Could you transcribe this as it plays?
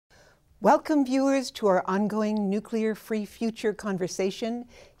Welcome, viewers, to our ongoing nuclear-free future conversation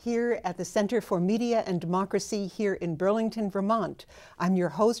here at the Center for Media and Democracy here in Burlington, Vermont. I'm your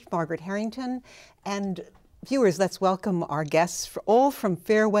host, Margaret Harrington, and viewers, let's welcome our guests, all from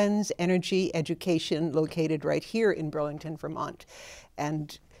Fairewinds Energy Education, located right here in Burlington, Vermont.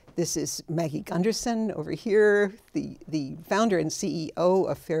 And this is Maggie Gunderson over here, the founder and CEO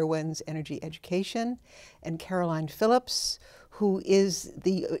of Fairewinds Energy Education, and Caroline Phillips, who is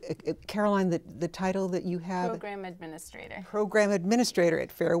Caroline, the title that you have? Program Administrator. Program Administrator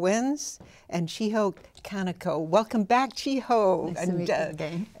at Fairewinds, and Chiho Kaneko. Welcome back, Chiho. Nice to meet you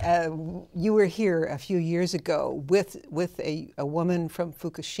again. You were here a few years ago with a woman from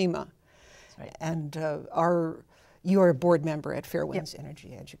Fukushima. That's right. And you are a board member at Fairewinds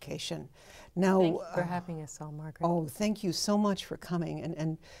Energy Education. Now, thank you for having us all, Margaret. Oh, thank you so much for coming.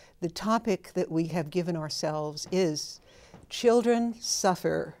 And the topic that we have given ourselves is children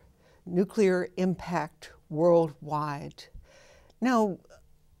suffer nuclear impact worldwide. Now,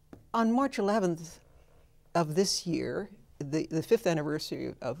 on March 11th of this year, the fifth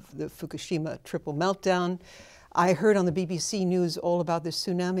anniversary of the Fukushima triple meltdown, I heard on the BBC News all about the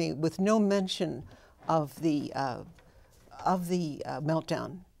tsunami with no mention of the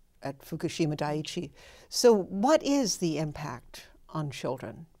meltdown at Fukushima Daiichi. So what is the impact on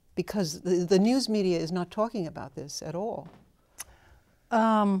children? Because the news media is not talking about this at all.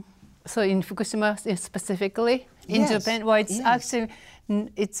 So in Fukushima specifically, in Japan, well, it's actually,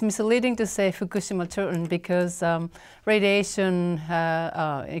 it's misleading to say Fukushima children because radiation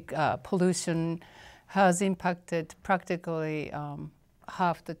pollution has impacted practically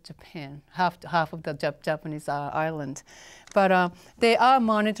half the Japan, half of the Japanese island. But they are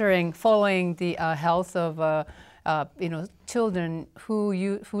monitoring, following the health of children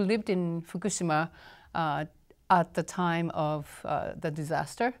who lived in Fukushima at the time of the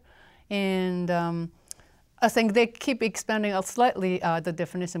disaster. And I think they keep expanding out slightly the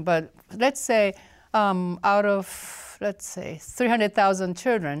definition, but let's say out of, 300,000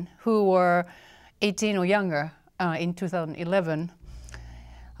 children who were 18 or younger in 2011,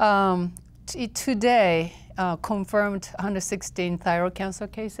 today confirmed 116 thyroid cancer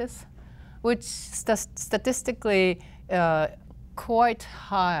cases, which statistically quite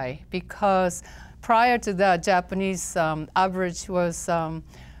high, because prior to that, Japanese average was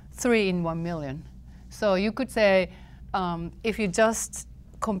 3 in 1 million. So you could say, if you just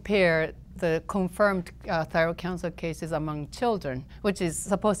compare the confirmed thyroid cancer cases among children, which is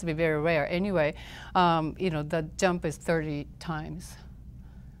supposed to be very rare anyway, the jump is 30 times.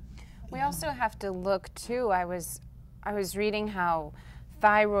 We also have to look too. I was reading how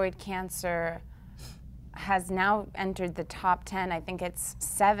thyroid cancer has now entered the top 10. I think it's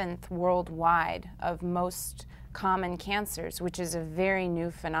 7th worldwide of most common cancers, which is a very new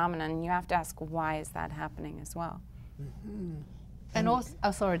phenomenon. And you have to ask, why is that happening as well? Mm-hmm. And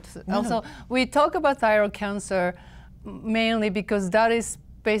also, we talk about thyroid cancer mainly because that is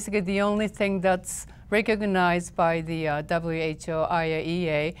basically the only thing that's recognized by the WHO,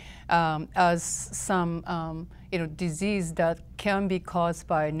 IAEA as some disease that can be caused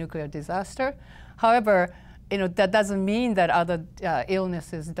by nuclear disaster. However, that doesn't mean that other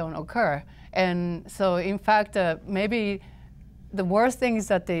illnesses don't occur. And so, in fact, maybe the worst thing is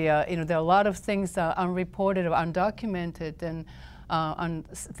that there are a lot of things that are unreported or undocumented, and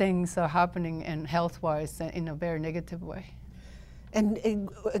things are happening in health-wise in a very negative way. And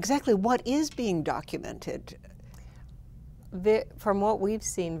exactly what is being documented? From what we've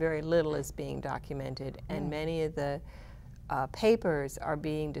seen, very little is being documented, and many of the papers are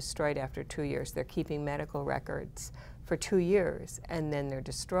being destroyed after 2 years. They're keeping medical records for 2 years, and then they're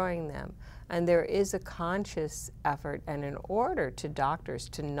destroying them. And there is a conscious effort and an order to doctors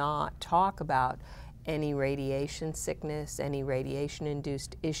to not talk about any radiation sickness, any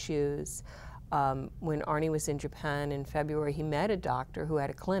radiation-induced issues. When Arnie was in Japan in February, he met a doctor who had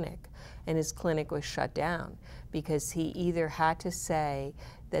a clinic, and his clinic was shut down because he either had to say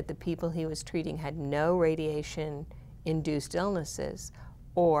that the people he was treating had no radiation-induced illnesses,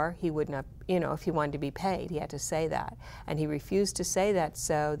 or he would not, if he wanted to be paid, he had to say that. And he refused to say that,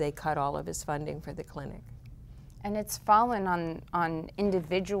 so they cut all of his funding for the clinic. And it's fallen on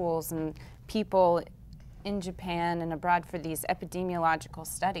individuals and people in Japan and abroad for these epidemiological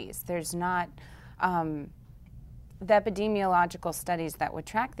studies. There's not the epidemiological studies that would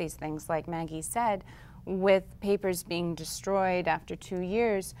track these things, like Maggie said, with papers being destroyed after 2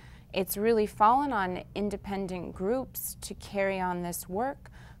 years. It's really fallen on independent groups to carry on this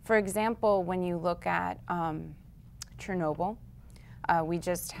work. For example, when you look at Chernobyl, we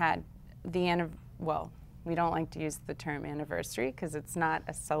just had we don't like to use the term anniversary because it's not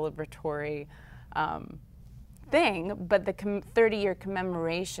a celebratory thing, but the 30-year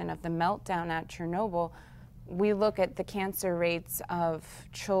commemoration of the meltdown at Chernobyl, we look at the cancer rates of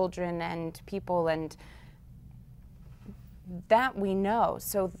children and people, and that we know.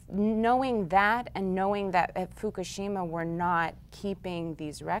 So knowing that and knowing that at Fukushima we're not keeping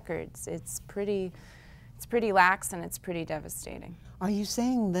these records, it's pretty lax and it's pretty devastating. Are you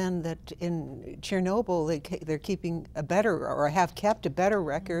saying then that in Chernobyl they're keeping a better, or have kept a better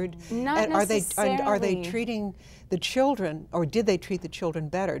record? Not necessarily. Are they treating the children, or did they treat the children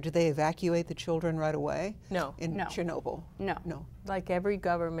better? Did they evacuate the children right away? No. In Chernobyl? No. No. Like every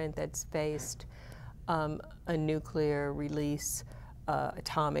government that's faced a nuclear release,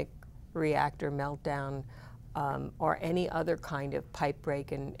 atomic reactor meltdown, or any other kind of pipe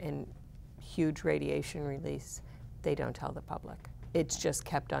break and huge radiation release, they don't tell the public. It's just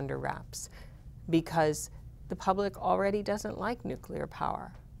kept under wraps because the public already doesn't like nuclear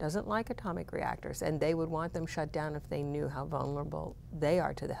power, doesn't like atomic reactors, and they would want them shut down if they knew how vulnerable they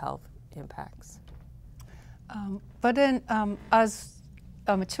are to the health impacts. But then as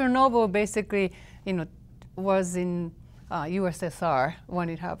Chernobyl basically, was in USSR when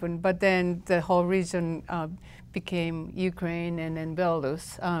it happened, but then the whole region became Ukraine and then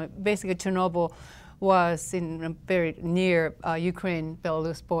Belarus. Basically, Chernobyl was in very near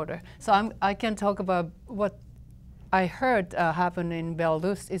Ukraine-Belarus border. So I can talk about what I heard happened in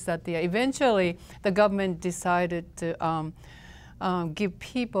Belarus is that eventually the government decided to give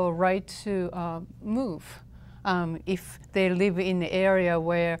people right to move if they live in the area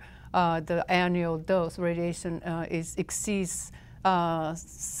where the annual dose radiation exceeds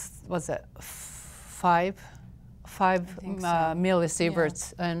what's that, 5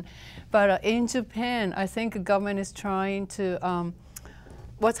 millisieverts. Yeah. But in Japan, I think the government is trying to,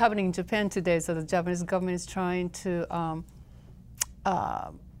 what's happening in Japan today, so the Japanese government is trying to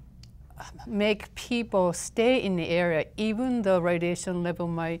make people stay in the area, even though radiation level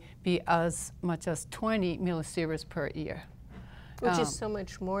might be as much as 20 millisieverts per year. Which is so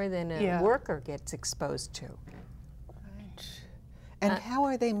much more than a worker gets exposed to. Right. And how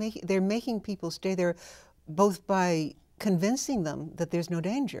are they making, they're making people stay there both by convincing them that there's no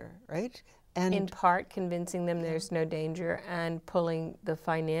danger, right? And in part convincing them there's no danger and pulling the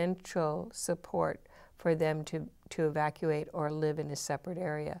financial support for them to evacuate or live in a separate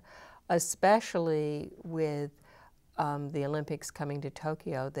area, especially with the Olympics coming to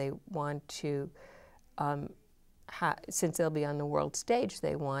Tokyo. They want to, since they'll be on the world stage,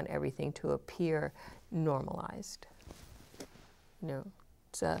 they want everything to appear normalized.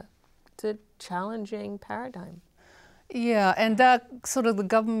 It's a challenging paradigm. Yeah, and that sort of the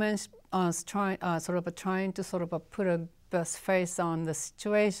government is trying to put a best face on the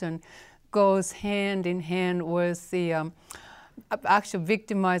situation goes hand in hand with the actually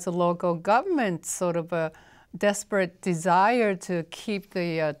victimize the local government, sort of a desperate desire to keep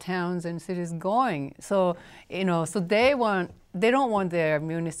the towns and cities going. So so they don't want their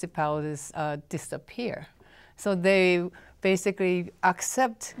municipalities disappear. So they basically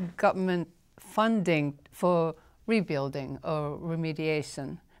accept government funding for rebuilding or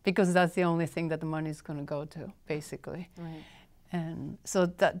remediation because that's the only thing that the money is going to go to, basically. Right. And so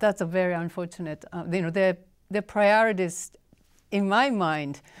that's a very unfortunate. Their priorities, in my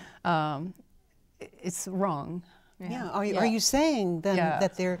mind, it's wrong. Yeah. Are you saying then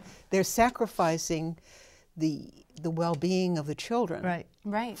that they're sacrificing the well-being of the children,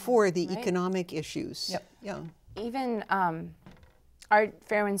 right, for the economic issues? Yep. Yeah. Even our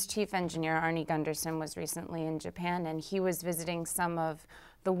Fairewinds chief engineer, Arnie Gunderson, was recently in Japan, and he was visiting some of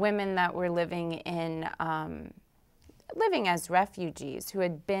the women that were living in, living as refugees, who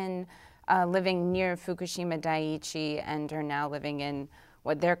had been living near Fukushima Daiichi and are now living in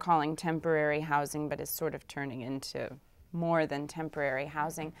what they're calling temporary housing, but is sort of turning into more than temporary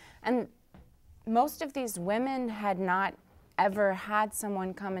housing. And most of these women had not ever had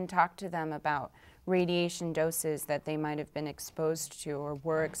someone come and talk to them about radiation doses that they might have been exposed to or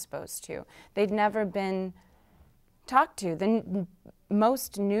were exposed to. They'd never been talked to. The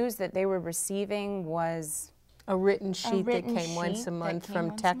most news that they were receiving was a written sheet that came once a month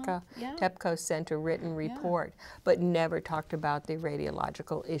from TEPCO. TEPCO sent a written report, but never talked about the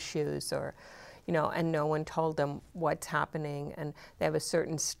radiological issues or, and no one told them what's happening. And they have a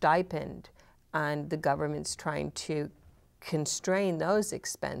certain stipend, and the government's trying to constrain those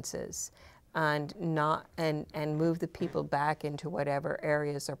expenses and move the people back into whatever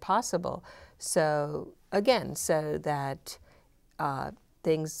areas are possible. So again, so that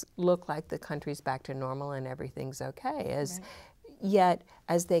things look like the country's back to normal and everything's okay. As Yet,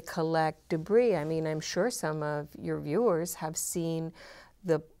 as they collect debris, I mean, I'm sure some of your viewers have seen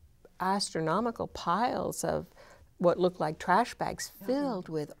the astronomical piles of what look like trash bags filled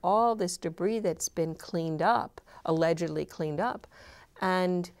with all this debris that's been cleaned up, allegedly cleaned up.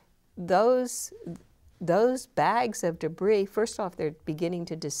 And those bags of debris, first off, they're beginning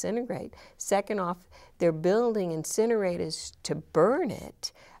to disintegrate. Second off, they're building incinerators to burn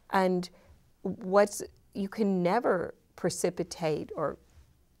it. And you can never precipitate, or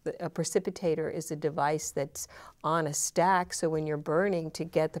a precipitator is a device that's on a stack, so when you're burning to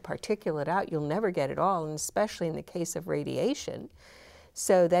get the particulate out, you'll never get it all, and especially in the case of radiation.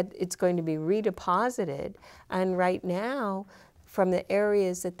 So that it's going to be redeposited. And right now, from the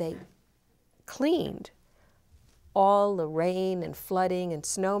areas that they cleaned, all the rain and flooding and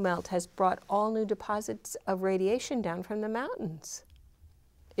snow melt has brought all new deposits of radiation down from the mountains.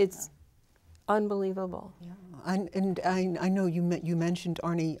 It's unbelievable. Yeah. And I know you mentioned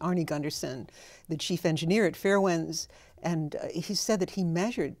Arnie Gunderson, the chief engineer at Fairewinds, and he said that he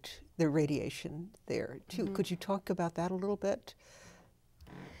measured the radiation there too. Mm-hmm. Could you talk about that a little bit?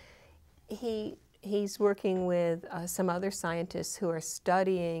 He's working with some other scientists who are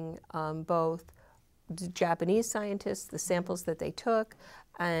studying both the Japanese scientists, the samples that they took,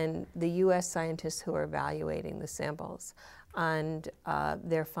 and the U.S. scientists who are evaluating the samples. And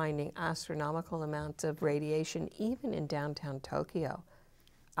they're finding astronomical amounts of radiation even in downtown Tokyo,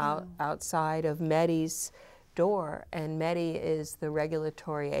 outside of METI's door. And METI is the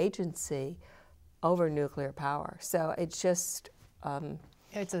regulatory agency over nuclear power. So it's just...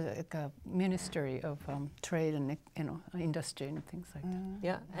 it's like a ministry of trade and industry and things like that.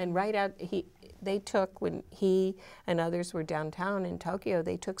 Yeah, and right out, they took, when he and others were downtown in Tokyo,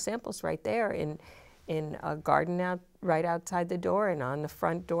 they took samples right there in a garden right outside the door and on the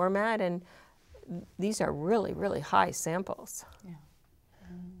front doormat, and these are really, really high samples. Yeah,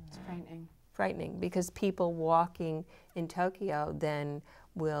 it's frightening. Frightening, because people walking in Tokyo then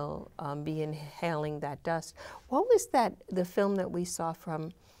will be inhaling that dust. What was the film that we saw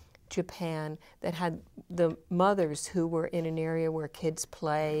from Japan that had the mothers who were in an area where kids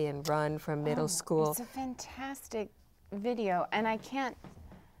play and run from middle school? It's a fantastic video, and I can't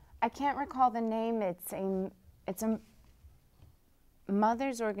recall the name. It's a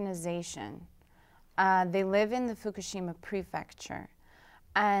mother's organization. They live in the Fukushima prefecture,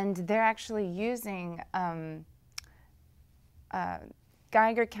 and they're actually using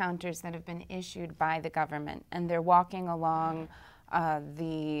Geiger counters that have been issued by the government, and they're walking along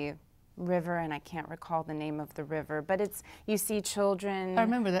the river, and I can't recall the name of the river, but you see children. I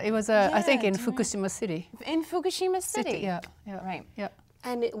remember that. It was, I think, in Fukushima City. In Fukushima City. Yeah. Right. Yeah.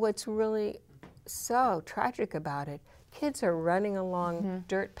 And what's really so tragic about it, kids are running along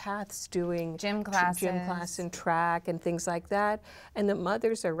dirt paths doing gym class and track and things like that, and the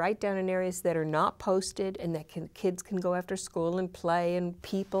mothers are right down in areas that are not posted, and that kids can go after school and play, and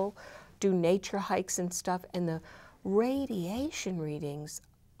people do nature hikes and stuff, and the radiation readings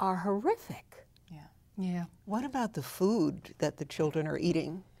are horrific. Yeah. Yeah. What about the food that the children are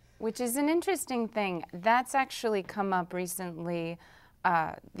eating? Which is an interesting thing. That's actually come up recently.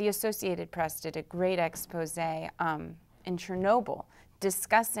 The Associated Press did a great expose in Chernobyl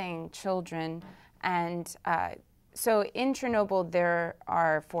discussing children, and so in Chernobyl there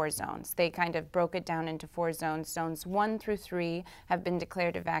are 4 zones. They kind of broke it down into 4 zones. Zones 1 through 3 have been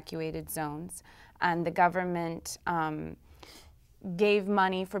declared evacuated zones, and the government gave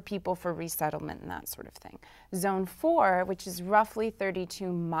money for people for resettlement and that sort of thing. Zone 4, which is roughly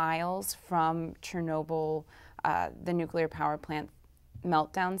 32 miles from Chernobyl, the nuclear power plant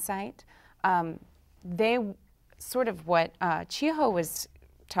meltdown site, they sort of what Chiho was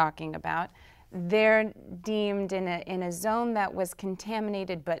talking about, they're deemed in a zone that was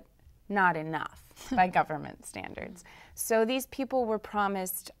contaminated but not enough by government standards. So these people were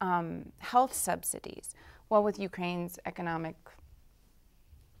promised health subsidies. Well, with Ukraine's economic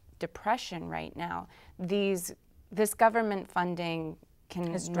depression right now, this government funding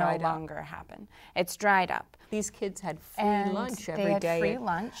can no longer happen. It's dried up. These kids had free lunch every day. They had free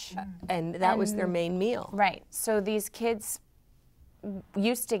lunch. And that was their main meal. Right. So these kids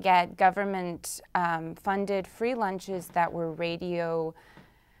used to get government funded free lunches that were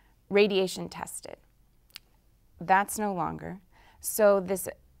radiation tested. That's no longer. So this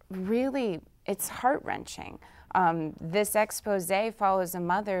really, it's heart-wrenching. This expose follows a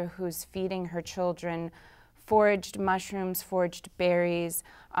mother who's feeding her children foraged mushrooms, foraged berries,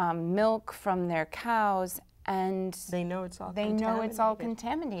 milk from their cows, and they know it's all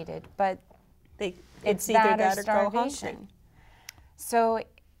contaminated, but it's either that or go hungry. So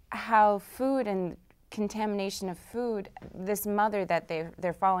how food and contamination of food, this mother that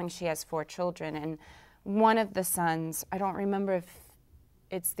they're following, she has 4 children, and one of the sons, I don't remember if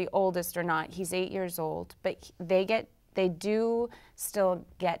it's the oldest or not, he's 8 years old, but they do still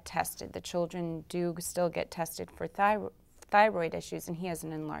get tested. The children do still get tested for thyroid issues, and he has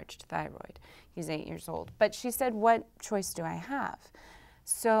an enlarged thyroid. He's 8 years old. But she said, what choice do I have?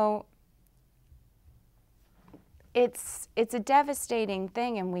 So it's a devastating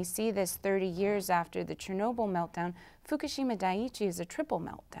thing, and we see this 30 years after the Chernobyl meltdown. Fukushima Daiichi is a triple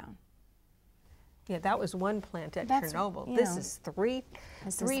meltdown. Yeah, that was one plant at That's, Chernobyl. This is three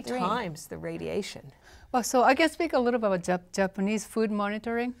times the radiation. Well, so I can speak a little bit about Japanese food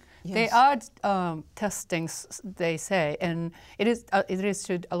monitoring. Yes. They are testing, they say, and it is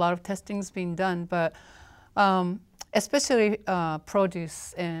a lot of testings being done, but especially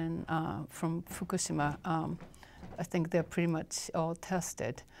produce and from Fukushima, I think they're pretty much all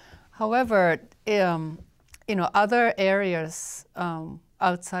tested. However, other areas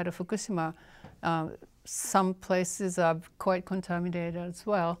outside of Fukushima, some places are quite contaminated as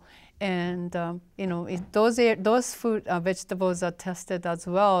well. And those fruit vegetables are tested as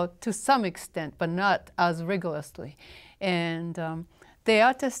well to some extent, but not as rigorously. And they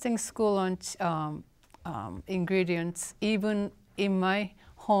are testing school lunch ingredients even in my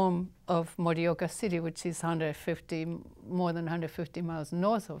home of Morioka City, which is more than 150 miles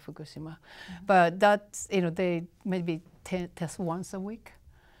north of Fukushima. But that's, they maybe test once a week.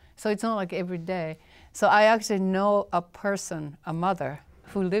 So it's not like every day. So I actually know a mother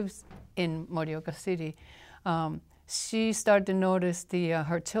who lives in Morioka City. She started to notice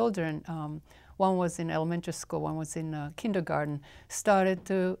her children, one was in elementary school, one was in kindergarten, started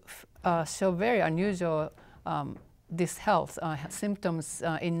to show very unusual health symptoms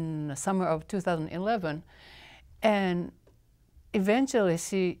in the summer of 2011. And eventually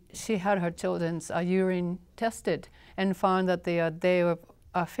she had her children's urine tested and found that they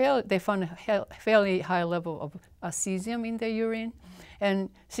found a fairly high level of cesium in their urine, and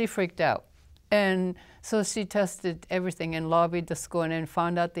she freaked out. And so she tested everything and lobbied the school, and then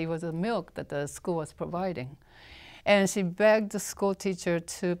found out there was a milk that the school was providing. And she begged the school teacher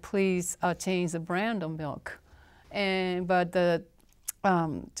to please change the brand of milk. But the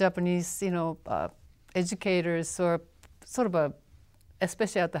Japanese, educators or sort of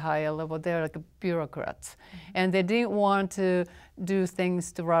especially at the higher level, they're like bureaucrats. And they didn't want to do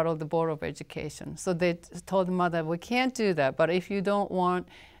things to rattle the Board of Education. So they told the mother, we can't do that, but if you don't want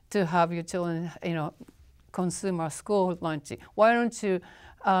to have your children, consume our school lunch, why don't you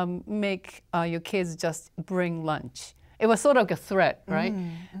make your kids just bring lunch? It was sort of like a threat, right?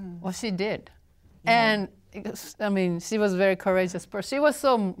 Well, she did. Yeah. And she was a very courageous person. She was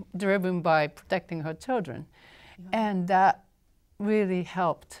so driven by protecting her children. And that really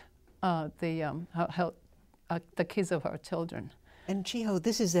helped the kids of our children. And Chiho,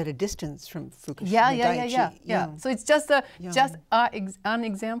 this is at a distance from Fukushima Daiichi. Yeah. So it's just an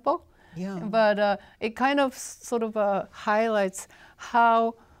example. Yeah. But it kind of sort of highlights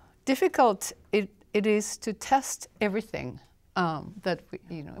how difficult it is to test everything.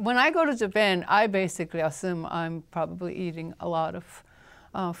 When I go to Japan, I basically assume I'm probably eating a lot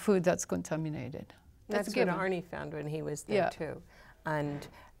of food that's contaminated. That's what Arnie found when he was there too. And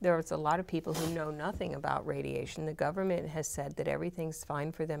there was a lot of people who know nothing about radiation. The government has said that everything's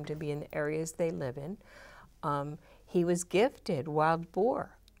fine for them to be in the areas they live in. He was gifted wild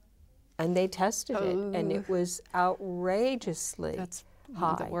boar, and they tested it, and it was outrageously That's high.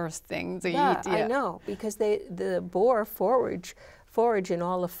 One of the worst things to eat. Yeah, I know, because the boar forage in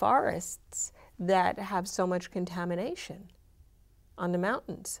all the forests that have so much contamination on the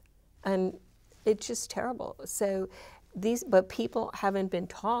mountains, and it's just terrible. So but people haven't been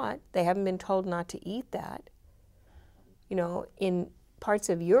taught, they haven't been told not to eat that. In parts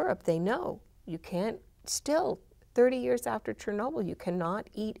of Europe, they know you can't, still 30 years after Chernobyl, you cannot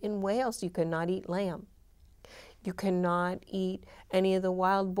eat in Wales, you cannot eat lamb. You cannot eat any of the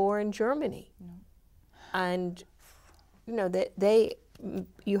wild boar in Germany. No. And,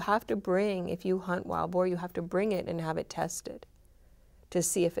 you have to bring, if you hunt wild boar, you have to bring it and have it tested to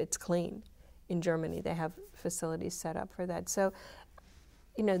see if it's clean. In Germany, they have facilities set up for that. So,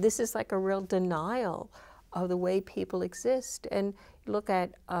 this is like a real denial of the way people exist. And look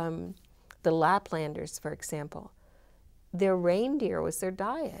at the Laplanders, for example. Their reindeer was their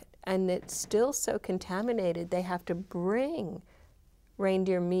diet, and it's still so contaminated they have to bring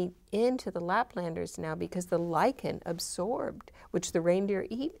reindeer meat into the Laplanders now because the lichen absorbed, which the reindeer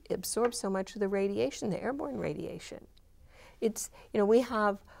eat, absorbs so much of the radiation, the airborne radiation. It's, we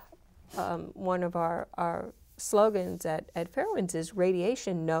have one of our slogans at Fairewinds is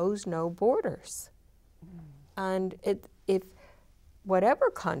radiation knows no borders. And if whatever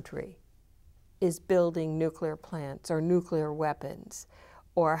country is building nuclear plants or nuclear weapons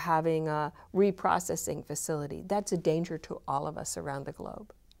or having a reprocessing facility, that's a danger to all of us around the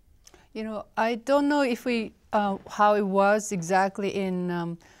globe. You know, I don't know if we how it was exactly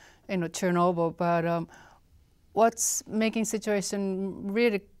in Chernobyl, but what's making situation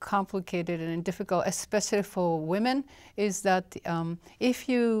really complicated and difficult, especially for women, is that if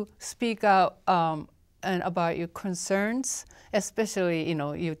you speak out and about your concerns, especially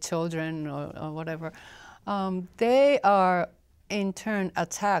your children or whatever, they are in turn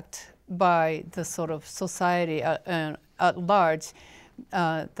attacked by the sort of society at large,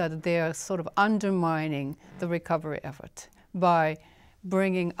 that they are sort of undermining the recovery effort by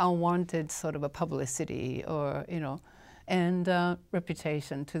bringing unwanted sort of a publicity or and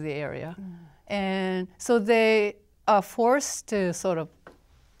reputation to the area, and so they are forced to sort of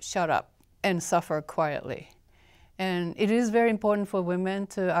shut up and suffer quietly. And it is very important for women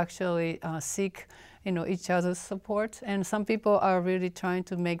to actually seek each other's support, and some people are really trying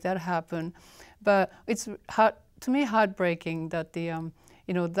to make that happen. But it's to me heartbreaking that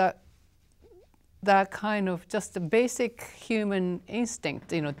that kind of just a basic human instinct,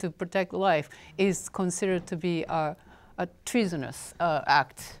 to protect life, is considered to be a treasonous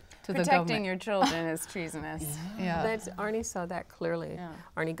act to the government. Protecting your children is treasonous. Yeah. Arnie saw that clearly. Yeah.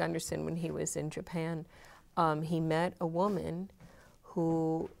 Arnie Gunderson, when he was in Japan, he met a woman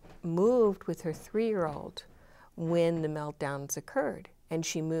who moved with her 3-year-old when the meltdowns occurred. And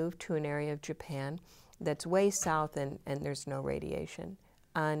she moved to an area of Japan that's way south and there's no radiation.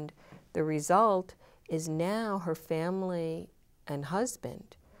 And the result is now her family and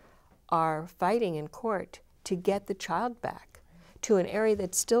husband are fighting in court to get the child back to an area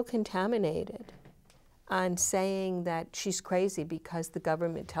that's still contaminated, and saying that she's crazy because the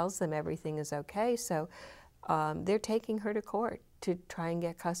government tells them everything is okay. So they're taking her to court to try and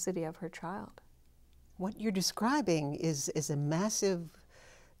get custody of her child. What you're describing is a massive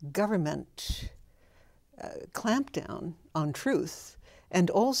government clampdown on truth, and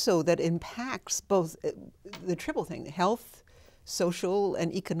also that impacts both the triple thing: health, social,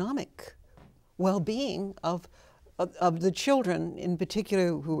 and economic well-being of the children in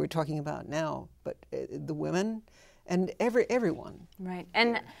particular, who we're talking about now, but the women and everyone. Right.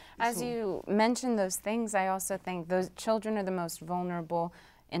 And as you mentioned those things, I also think those children are the most vulnerable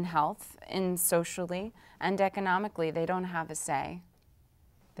in health, in socially, and economically. They don't have a say.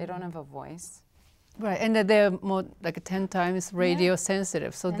 They don't have a voice. Right, and that they're more like 10 times radio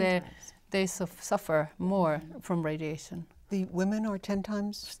sensitive, so 10 they suffer more from radiation. The women are 10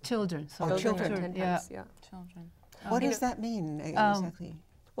 times? Children. Oh, children. 10 times, yeah. Children. What does that mean exactly?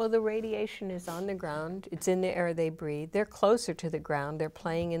 Well, the radiation is on the ground. It's in the air they breathe. They're closer to the ground. They're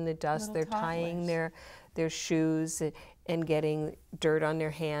playing in the dust. They're tying their shoes and getting dirt on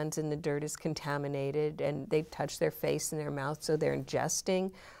their hands, and the dirt is contaminated, and they touch their face and their mouth, so they're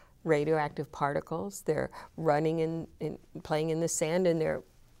ingesting radioactive particles. They're running and playing in the sand, and they're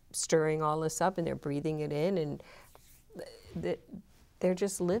stirring all this up, and they're breathing it in, and they're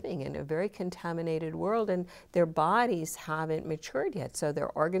just living in a very contaminated world, and their bodies haven't matured yet, so their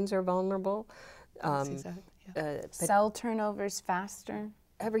organs are vulnerable. Exactly, yeah. Cell turnover's faster.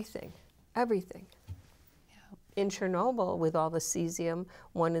 Everything. In Chernobyl, with all the cesium,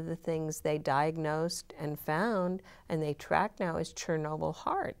 one of the things they diagnosed and found, and they track now, is Chernobyl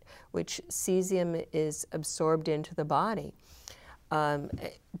heart, which cesium is absorbed into the body,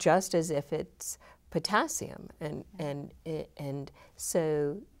 just as if it's potassium, and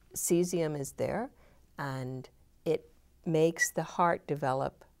so cesium is there, and it makes the heart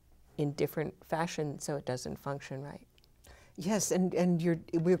develop in different fashion, so it doesn't function right. Yes, and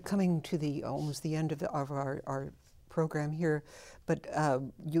we're coming to almost the end of our program here, but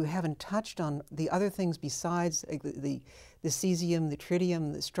you haven't touched on the other things besides the cesium, the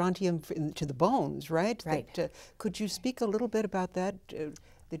tritium, the strontium to the bones, right? Right. Could you speak a little bit about that?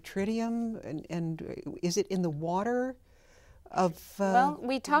 The tritium, and is it in the water of? Well,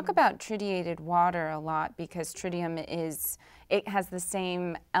 we talk about tritiated water a lot because tritium it has the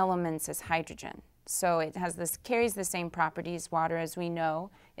same elements as hydrogen. So it carries the same properties. Water, as we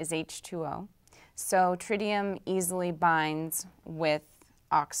know, is H2O. So tritium easily binds with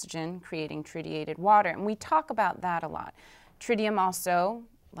oxygen, creating tritiated water. And we talk about that a lot. Tritium also,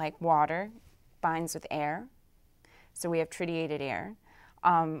 like water, binds with air. So we have tritiated air.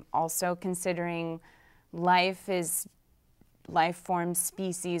 Also considering life form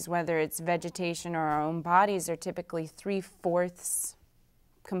species, whether it's vegetation or our own bodies, are typically 3/4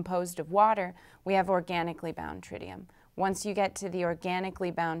 composed of water. We have organically bound tritium. Once you get to the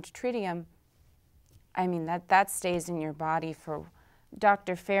organically bound tritium, I mean, that stays in your body for,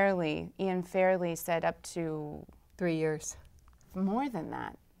 Ian Fairley said up to 3 years. more than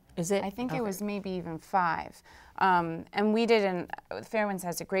that. Is it? I think Okay. it was maybe even 5. And we did, Fairewinds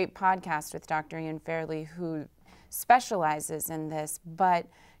has a great podcast with Dr. Ian Fairley who specializes in this, but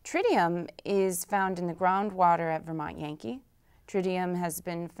tritium is found in the groundwater at Vermont Yankee. Tritium has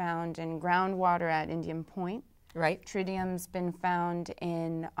been found in groundwater at Indian Point. Right. Tritium's been found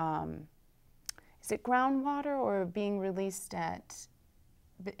in, is it groundwater or being released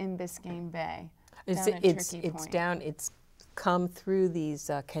in Biscayne Bay? It's come through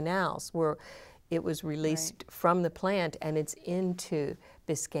these canals where it was released from the plant, and it's into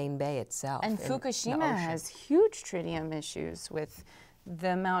Biscayne Bay itself. And in Fukushima the ocean. has huge tritium issues with the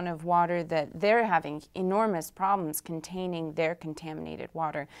amount of water that they're having enormous problems containing their contaminated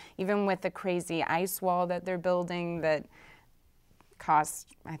water. Even with the crazy ice wall that they're building that cost,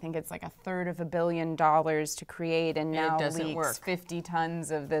 I think it's like $1/3 of $1 billion to create, and now leaks 50 tons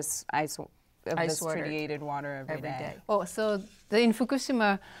of this ice tritiated water every day. Oh, so in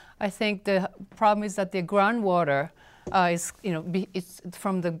Fukushima, I think the problem is that the groundwater is, it's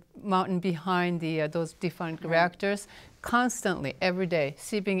from the mountain behind those different reactors, constantly, every day,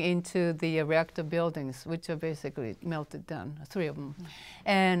 seeping into the reactor buildings, which are basically melted down, 3 of them,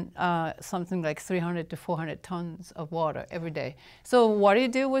 and something like 300 to 400 tons of water every day. So what do you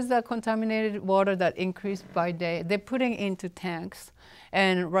do with that contaminated water that increased by day? They're putting into tanks,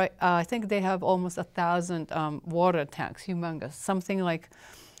 and I think they have almost 1,000 water tanks, humongous, something like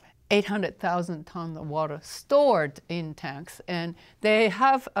 800,000 tons of water stored in tanks, and they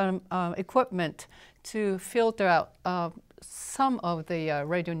have equipment to filter out some of the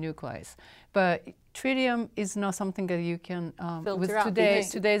radionuclides. But tritium is not something that you can, with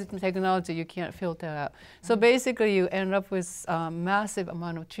today's technology, you can't filter out. So basically you end up with a massive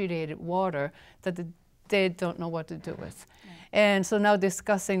amount of tritiated water that they don't know what to do with. And so now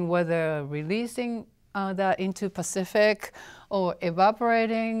discussing whether releasing that into Pacific or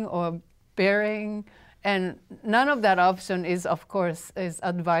evaporating or burying, and none of that option is, of course, is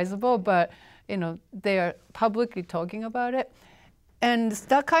advisable, but they are publicly talking about it. And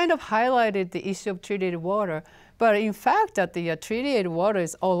that kind of highlighted the issue of treated water. But in fact, that the treated water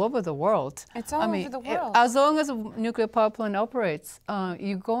is all over the world. It's all over the world. As long as a nuclear power plant operates,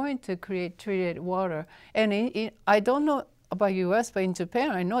 you're going to create treated water. And I don't know about U.S., but in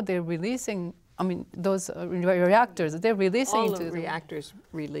Japan, I know they're releasing, those reactors, they're releasing all into the reactors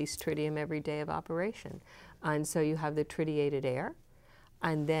release tritium every day of operation. And so you have the tritiated air,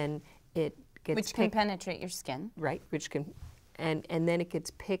 and then it gets which can penetrate your skin. Right, which can, and then it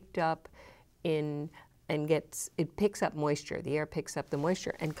gets picked up it picks up moisture. The air picks up the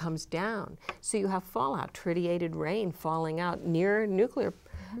moisture and comes down. So you have fallout, tritiated rain falling out near nuclear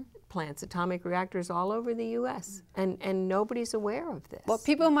plants, atomic reactors all over the U.S. And nobody's aware of this. Well,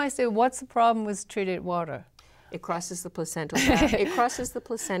 people might say, what's the problem with treated water? It crosses the placental barrier. It crosses the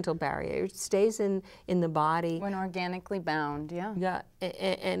placental barrier. It stays in the body. When organically bound, yeah. Yeah,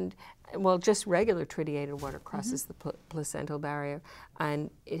 and well, just regular tritiated water crosses the placental barrier, and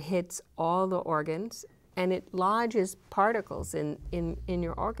it hits all the organs, and it lodges particles in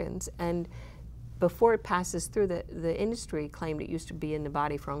your organs. And before it passes through, the industry claimed it used to be in the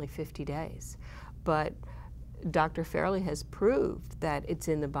body for only 50 days. But Dr. Fairley has proved that it's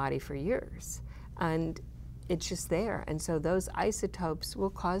in the body for years. And it's just there. And so those isotopes will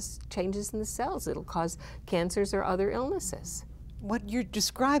cause changes in the cells. It'll cause cancers or other illnesses. What you're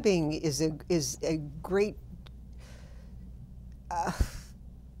describing is a great.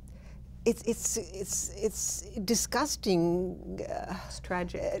 It's disgusting. It's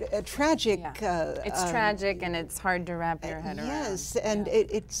tragic. Tragic. Yeah. It's tragic, and it's hard to wrap your head around. Yes, and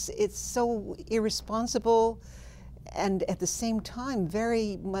it's so irresponsible, and at the same time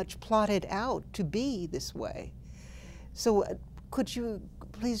very much plotted out to be this way. So could you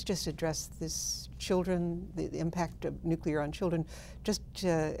please just address this the impact of nuclear on children, just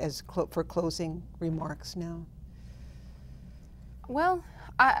for closing remarks now? Well,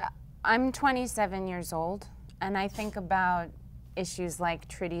 I'm 27 years old, and I think about issues like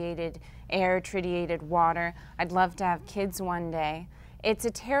tritiated air, tritiated water. I'd love to have kids one day. It's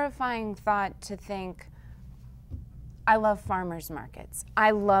a terrifying thought to think, I love farmers markets.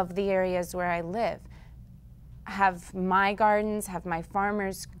 I love the areas where I live. Have my gardens, have my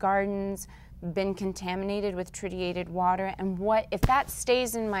farmers' gardens been contaminated with tritiated water? And what if that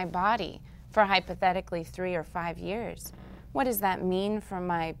stays in my body for hypothetically 3 or 5 years? What does that mean for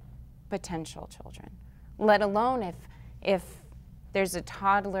my potential children? Let alone if there's a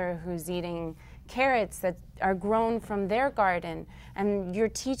toddler who's eating carrots that are grown from their garden, and you're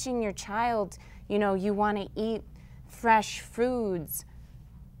teaching your child, You know, you want to eat fresh foods.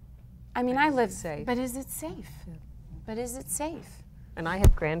 I mean, I live, safe. but is it safe? Yeah. But is it safe? And I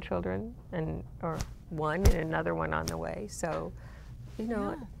have grandchildren, or one and another one on the way. So, you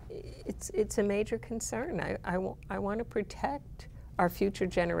know, it's a major concern. I want to protect our future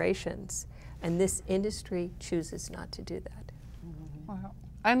generations, and this industry chooses not to do that. Wow.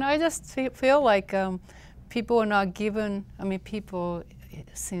 And I just feel like people are not given, I mean, people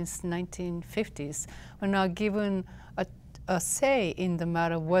since 1950s were not given a say in the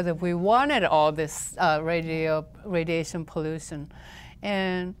matter whether we wanted all this radiation pollution.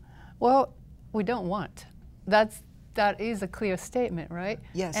 And, well, we don't want. That is a clear statement, right?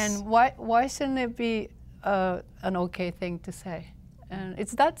 Yes. And why shouldn't it be an okay thing to say? And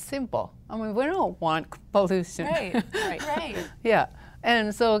it's that simple. I mean, we don't want pollution. Right, right. Yeah.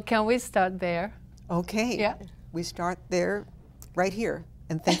 And so can we start there? Okay. Yeah. We start there, right here.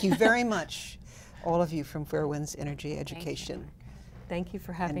 And thank you very much, all of you from Fairewinds Energy Education. Thank you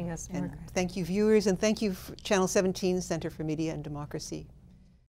for having us, Margaret. And thank you, viewers, and thank you, Channel 17 Center for Media and Democracy.